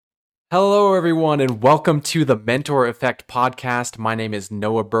Hello, everyone, and welcome to the Mentor Effect podcast. My name is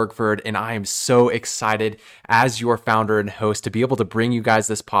Noah Bergford, and I am so excited as your founder and host to be able to bring you guys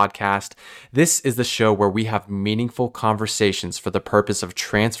this podcast. This is the show where we have meaningful conversations for the purpose of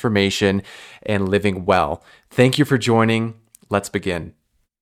transformation and living well. Thank you for joining. Let's begin.